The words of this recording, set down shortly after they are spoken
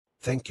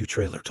Thank you,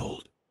 Trailer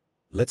Told.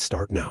 Let's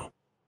start now.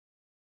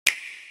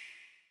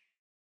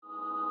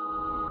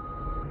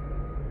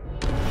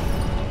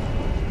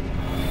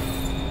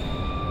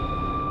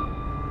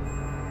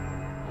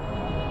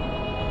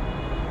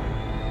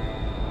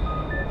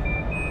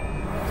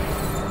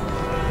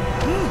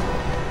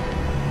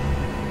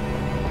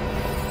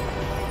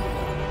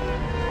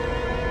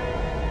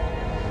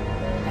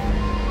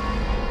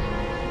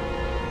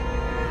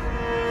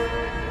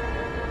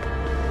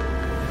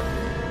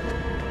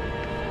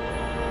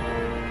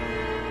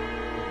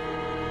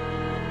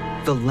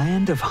 The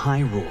land of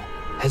Hyrule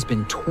has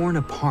been torn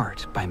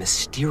apart by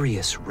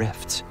mysterious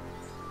rifts.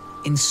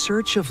 In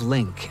search of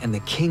Link and the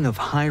King of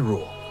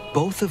Hyrule,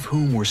 both of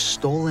whom were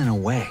stolen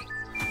away,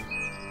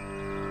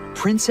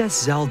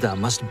 Princess Zelda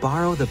must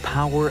borrow the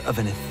power of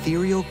an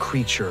ethereal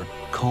creature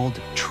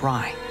called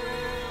Tri.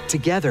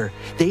 Together,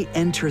 they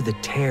enter the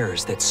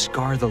tears that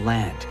scar the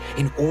land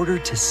in order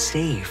to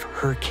save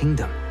her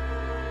kingdom.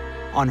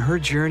 On her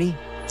journey,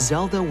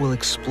 Zelda will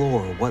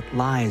explore what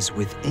lies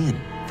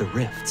within the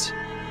rifts.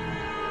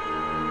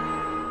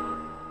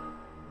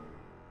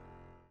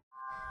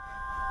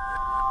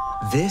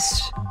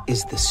 This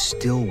is the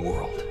still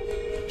world.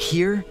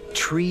 Here,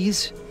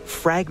 trees,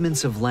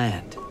 fragments of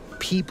land,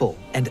 people,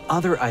 and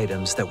other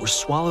items that were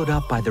swallowed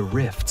up by the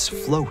rifts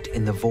float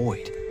in the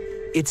void.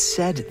 It's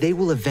said they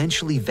will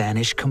eventually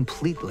vanish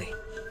completely.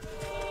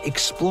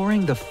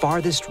 Exploring the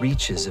farthest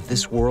reaches of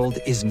this world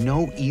is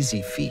no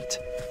easy feat.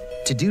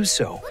 To do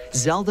so,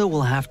 Zelda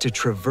will have to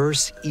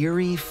traverse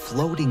eerie,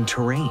 floating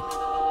terrain.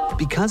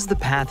 Because the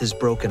path is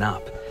broken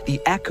up,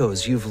 the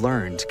echoes you've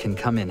learned can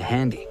come in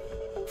handy.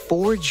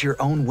 Forge your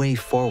own way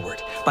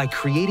forward by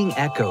creating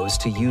echoes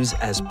to use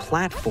as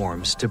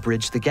platforms to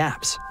bridge the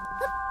gaps.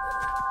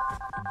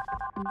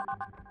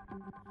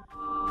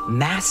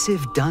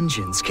 Massive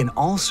dungeons can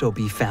also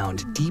be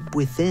found deep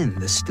within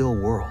the still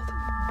world.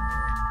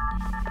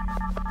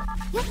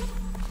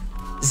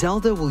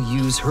 Zelda will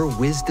use her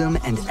wisdom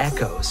and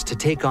echoes to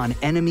take on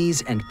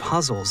enemies and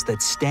puzzles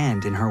that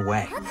stand in her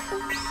way.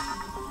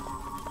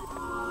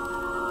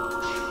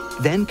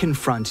 Then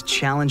confront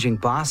challenging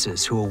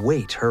bosses who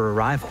await her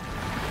arrival.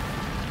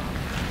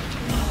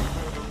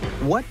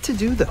 What to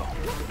do, though?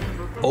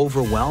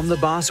 Overwhelm the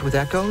boss with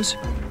echoes?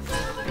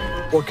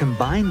 Or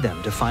combine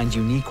them to find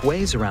unique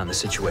ways around the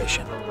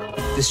situation?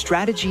 The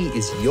strategy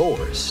is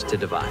yours to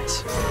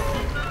devise.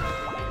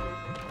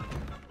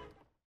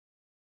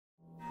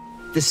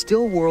 The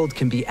still world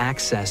can be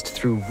accessed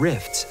through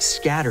rifts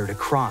scattered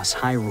across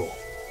Hyrule,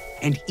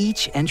 and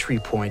each entry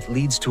point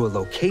leads to a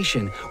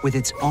location with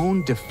its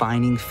own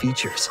defining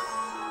features.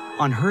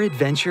 On her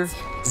adventure,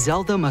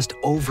 Zelda must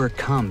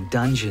overcome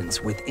dungeons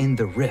within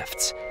the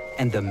rifts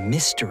and the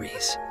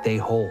mysteries they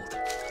hold.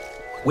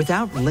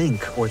 Without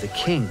Link or the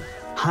King,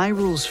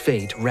 Hyrule's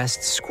fate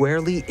rests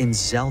squarely in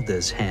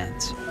Zelda's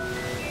hands.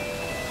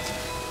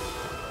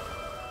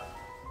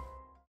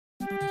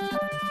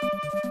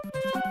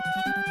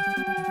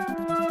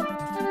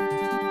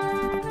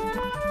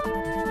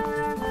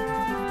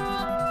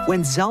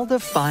 When Zelda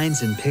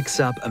finds and picks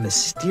up a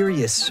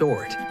mysterious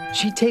sword,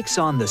 she takes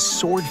on the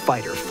sword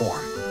fighter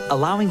form,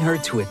 allowing her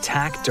to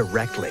attack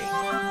directly.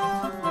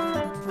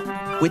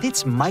 With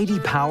its mighty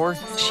power,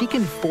 she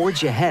can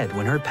forge ahead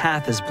when her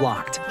path is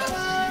blocked,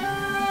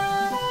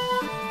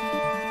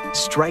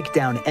 strike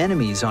down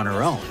enemies on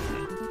her own,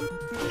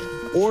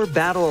 or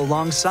battle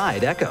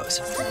alongside echoes.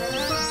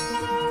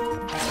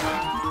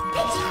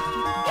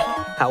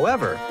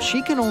 However,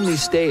 she can only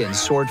stay in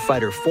sword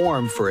fighter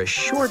form for a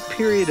short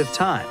period of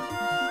time.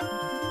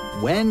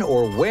 When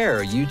or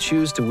where you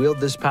choose to wield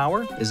this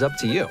power is up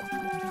to you.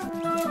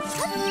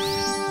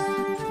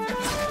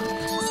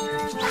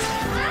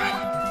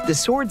 The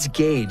sword's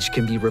gauge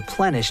can be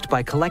replenished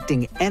by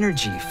collecting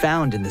energy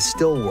found in the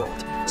still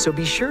world, so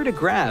be sure to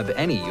grab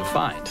any you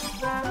find.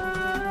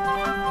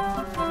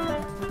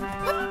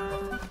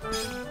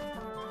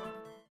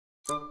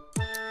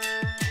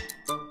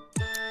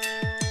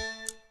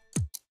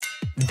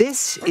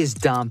 This is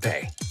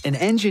Dompe, an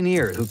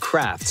engineer who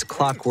crafts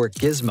clockwork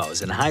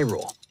gizmos in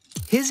Hyrule.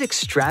 His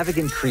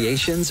extravagant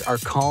creations are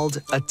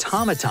called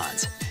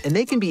automatons, and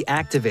they can be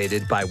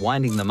activated by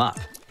winding them up.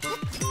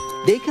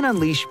 They can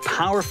unleash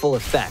powerful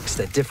effects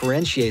that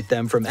differentiate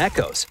them from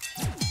echoes.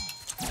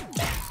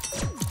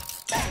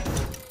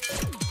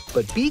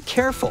 But be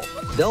careful,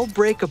 they'll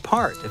break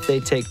apart if they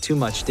take too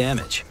much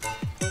damage.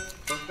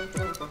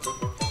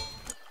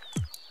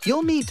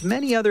 You'll meet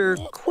many other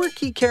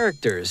quirky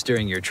characters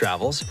during your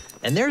travels,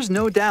 and there's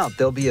no doubt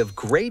they'll be of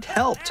great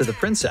help to the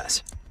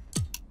princess.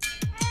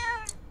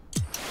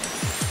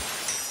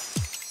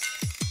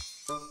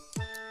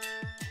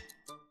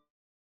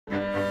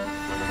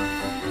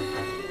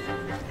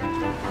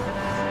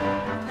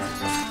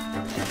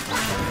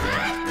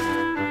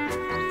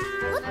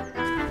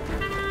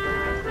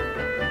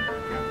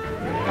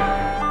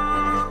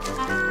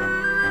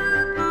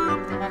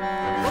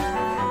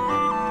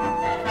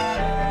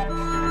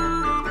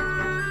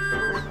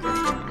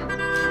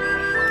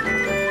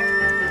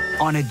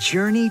 On a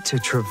journey to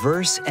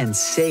traverse and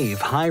save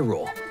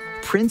Hyrule,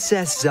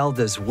 Princess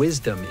Zelda's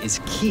wisdom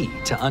is key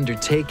to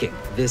undertaking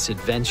this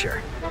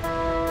adventure.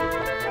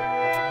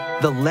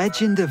 The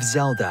Legend of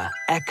Zelda: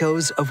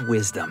 Echoes of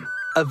Wisdom.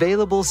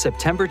 Available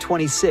September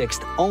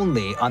 26th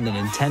only on the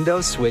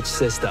Nintendo Switch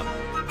system.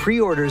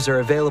 Pre-orders are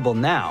available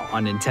now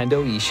on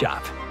Nintendo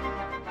eShop.